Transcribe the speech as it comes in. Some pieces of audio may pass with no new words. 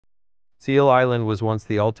Seal Island was once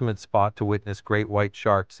the ultimate spot to witness great white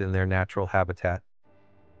sharks in their natural habitat.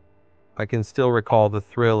 I can still recall the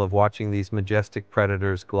thrill of watching these majestic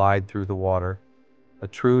predators glide through the water, a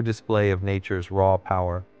true display of nature's raw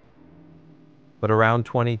power. But around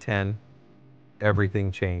 2010,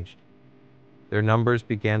 everything changed. Their numbers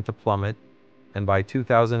began to plummet, and by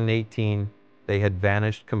 2018, they had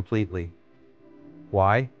vanished completely.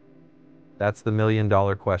 Why? That's the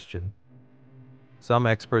million-dollar question. Some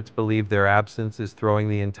experts believe their absence is throwing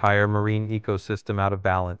the entire marine ecosystem out of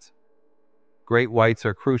balance. Great whites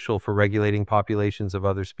are crucial for regulating populations of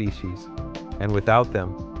other species, and without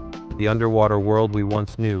them, the underwater world we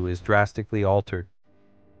once knew is drastically altered.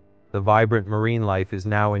 The vibrant marine life is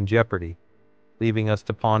now in jeopardy, leaving us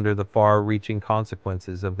to ponder the far-reaching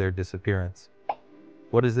consequences of their disappearance.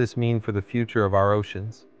 What does this mean for the future of our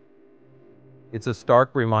oceans? It's a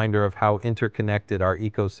stark reminder of how interconnected our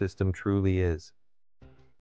ecosystem truly is.